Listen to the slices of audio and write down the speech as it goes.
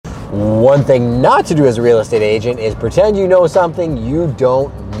One thing not to do as a real estate agent is pretend you know something you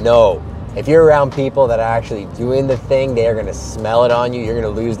don't know. If you're around people that are actually doing the thing, they are going to smell it on you. You're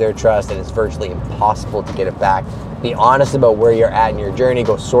going to lose their trust, and it's virtually impossible to get it back. Be honest about where you're at in your journey.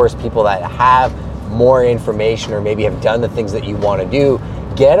 Go source people that have more information or maybe have done the things that you want to do.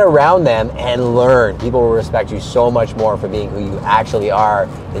 Get around them and learn. People will respect you so much more for being who you actually are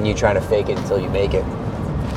than you trying to fake it until you make it.